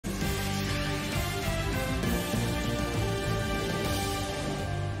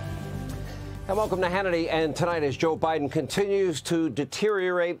And welcome to Hannity. And tonight, as Joe Biden continues to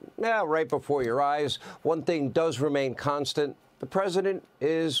deteriorate right before your eyes, one thing does remain constant. The president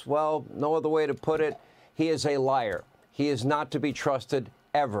is, well, no other way to put it, he is a liar. He is not to be trusted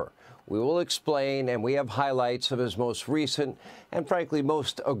ever. We will explain, and we have highlights of his most recent and, frankly,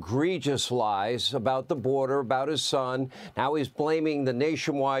 most egregious lies about the border, about his son. Now he's blaming the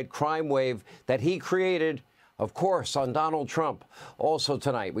nationwide crime wave that he created, of course, on Donald Trump. Also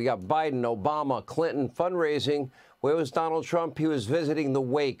tonight, we got Biden, Obama, Clinton fundraising. Where was Donald Trump? He was visiting the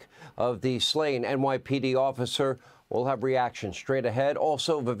wake of the slain NYPD officer. We'll have reaction straight ahead.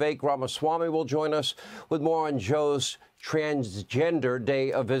 Also, Vivek Ramaswamy will join us with more on Joe's Transgender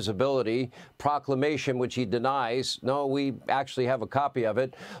Day of Visibility proclamation, which he denies. No, we actually have a copy of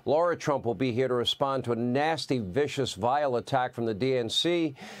it. Laura Trump will be here to respond to a nasty, vicious, vile attack from the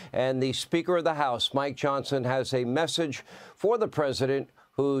DNC. And the Speaker of the House, Mike Johnson, has a message for the president,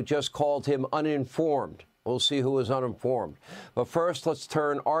 who just called him uninformed. We'll see who is uninformed. But first, let's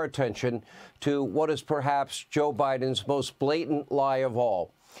turn our attention to what is perhaps Joe Biden's most blatant lie of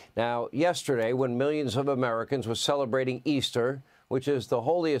all. Now, yesterday, when millions of Americans were celebrating Easter, which is the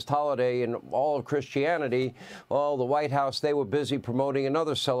holiest holiday in all of Christianity, well, the White House, they were busy promoting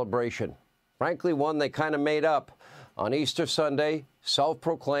another celebration. Frankly, one they kind of made up. On Easter Sunday,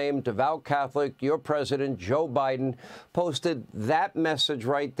 self-proclaimed devout Catholic, your president, Joe Biden, posted that message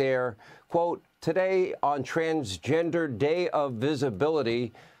right there. Quote, "Today on Transgender Day of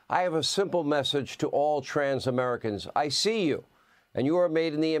Visibility, I have a simple message to all trans Americans. I see you, and you are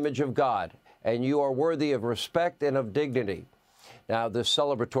made in the image of God, and you are worthy of respect and of dignity." Now, this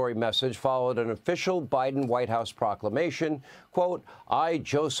celebratory message followed an official Biden White House proclamation. Quote, "I,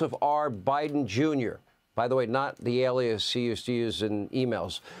 Joseph R. Biden, Jr., by the way, not the alias he used to use in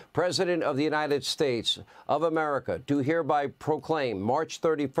emails, President of the United States of America, do hereby proclaim March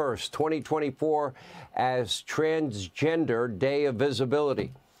 31st, 2024 as Transgender Day of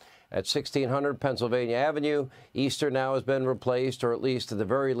Visibility." At 1600 Pennsylvania Avenue, Easter now has been replaced, or at least at the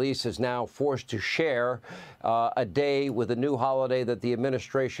very least is now forced to share a day with a new holiday that the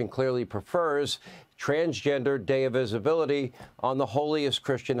administration clearly prefers, Transgender Day of Visibility, on the holiest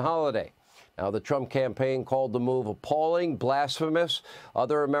Christian holiday. Now, the Trump campaign called the move appalling, blasphemous.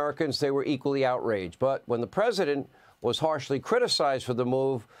 Other Americans, they were equally outraged. But when the president was harshly criticized for the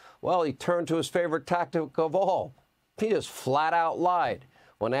move, well, he turned to his favorite tactic of all. He just flat out lied.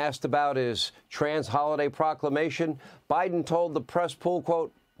 When asked about his trans holiday proclamation, Biden told the press pool,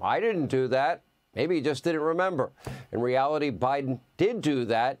 quote, "I didn't do that. Maybe he just didn't remember." In reality, Biden did do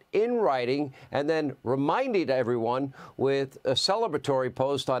that in writing and then reminded everyone with a celebratory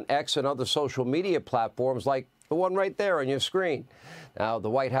post on X and other social media platforms like the one right there on your screen. Now, the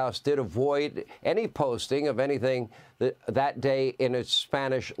White House did avoid any posting of anything that day in its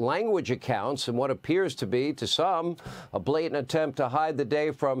Spanish language accounts in what appears to be, to some, a blatant attempt to hide the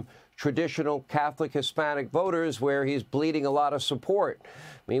day from traditional Catholic Hispanic voters, where he's bleeding a lot of support.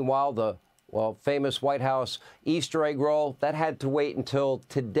 Meanwhile, the famous White House Easter egg roll, that had to wait until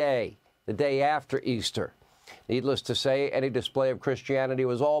today, the day after Easter. Needless to say, any display of Christianity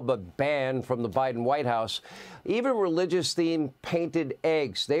was all but banned from the Biden White House. Even religious-themed painted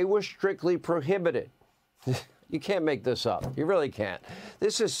eggs, they were strictly prohibited. You can't make this up. You really can't.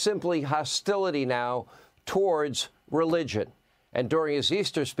 This is simply hostility now towards religion. And during his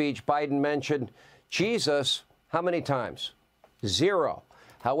Easter speech, Biden mentioned Jesus how many times? 0.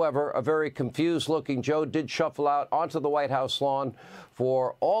 However, a very confused-looking Joe did shuffle out onto the White House lawn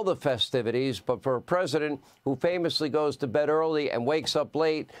for all the festivities, but for a president who famously goes to bed early and wakes up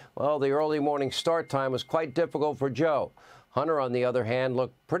late, well, the early morning start time was quite difficult for Joe. Hunter, on the other hand,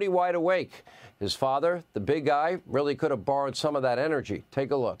 looked pretty wide awake. His father, the big guy, really could have borrowed some of that energy.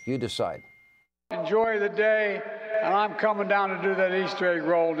 Take a look. You decide. Enjoy the day, and I'm coming down to do that Easter egg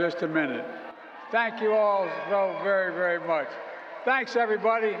roll in just a minute. Thank you all so very, very much. Thanks,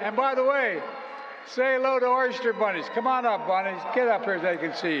 everybody. And by the way, say hello to oyster bunnies. Come on up, bunnies. Get up here so they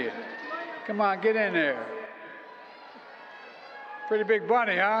can see you. Come on, get in there. Pretty big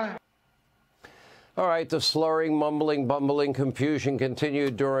bunny, huh? All right, the slurring, mumbling, bumbling confusion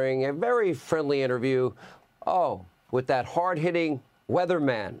continued during a very friendly interview, with that hard-hitting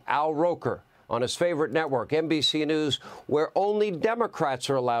weatherman, Al Roker, on his favorite network, NBC News, where only Democrats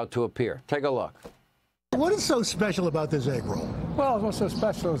are allowed to appear. Take a look. What is so special about this egg roll? Well, what's so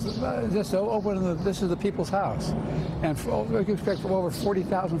special is just opening this is the people's house. And we can expect over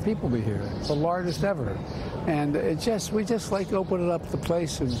 40,000 people to be here. It's the largest ever. And we just like to open it up the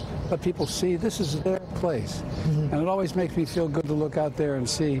place and let people see this is their place. Mm-hmm. And it always makes me feel good to look out there and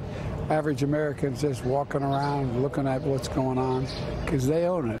see average Americans just walking around looking at what's going on because they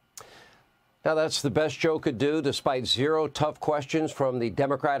own it. Now, that's the best Joe could do, despite zero tough questions from the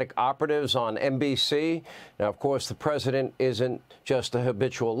Democratic operatives on NBC. Now, of course, the president isn't just a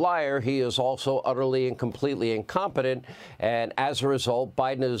habitual liar. He is also utterly and completely incompetent. And as a result,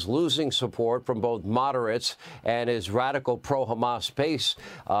 Biden is losing support from both moderates and his radical pro-Hamas base.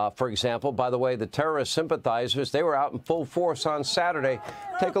 For example, by the way, the terrorist sympathizers, they were out in full force on Saturday.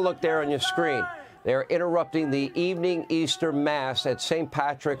 Take a look there on your screen. They're interrupting the evening Easter Mass at St.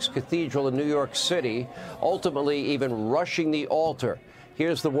 Patrick's Cathedral in New York City, ultimately even rushing the altar.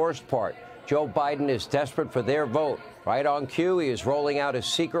 Here's the worst part. Joe Biden is desperate for their vote. Right on cue, he is rolling out his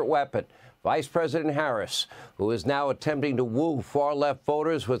secret weapon. Vice President Harris, who is now attempting to woo far-left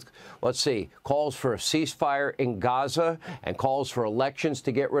voters with, calls for a ceasefire in Gaza and calls for elections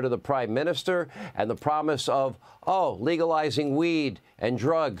to get rid of the prime minister and the promise of, legalizing weed and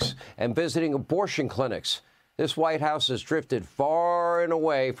drugs and visiting abortion clinics. This White House has drifted far and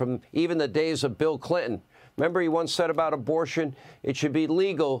away from even the days of Bill Clinton. Remember, he once said about abortion, it should be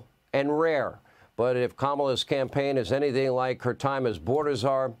legal and rare. But if Kamala's campaign is anything like her time as borders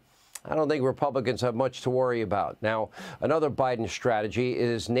are, I don't think Republicans have much to worry about. Now, another Biden strategy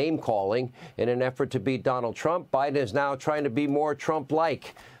is name-calling. In an effort to beat Donald Trump, Biden is now trying to be more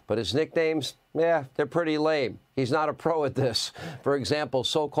Trump-like. But his nicknames, they're pretty lame. He's not a pro at this. For example,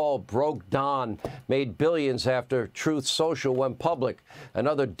 so-called Broke Don made billions after Truth Social went public.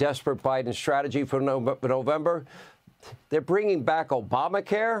 Another desperate Biden strategy for November, they're bringing back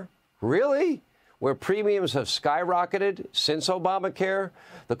Obamacare? Really? Where premiums have skyrocketed since Obamacare,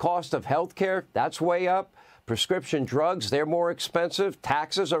 the cost of health care, that's way up. Prescription drugs, they're more expensive.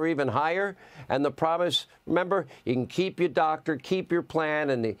 Taxes are even higher. And the promise, remember, you can keep your doctor, keep your plan,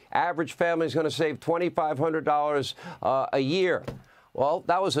 and the average family is going to save $2,500 a year. Well,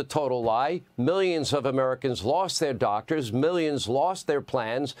 that was a total lie. Millions of Americans lost their doctors. Millions lost their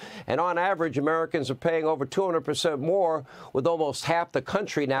plans. And on average, Americans are paying over 200% more, with almost half the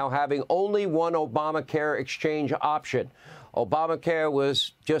country now having only one Obamacare exchange option. Obamacare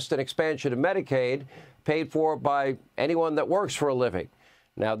was just an expansion of Medicaid, paid for by anyone that works for a living.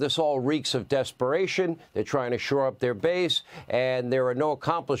 Now, this all reeks of desperation. They're trying to shore up their base, and there are no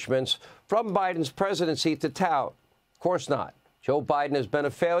accomplishments from Biden's presidency to tout. Of course not. Joe Biden has been a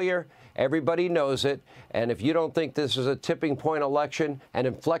failure. Everybody knows it. And if you don't think this is a tipping point election, an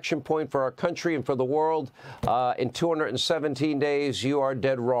inflection point for our country and for the world in 217 days, you are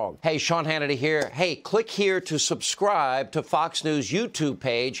dead wrong. Hey, Sean Hannity here. Hey, click here to subscribe to Fox News YouTube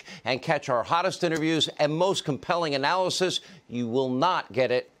page and catch our hottest interviews and most compelling analysis. You will not get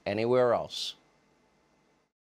it anywhere else.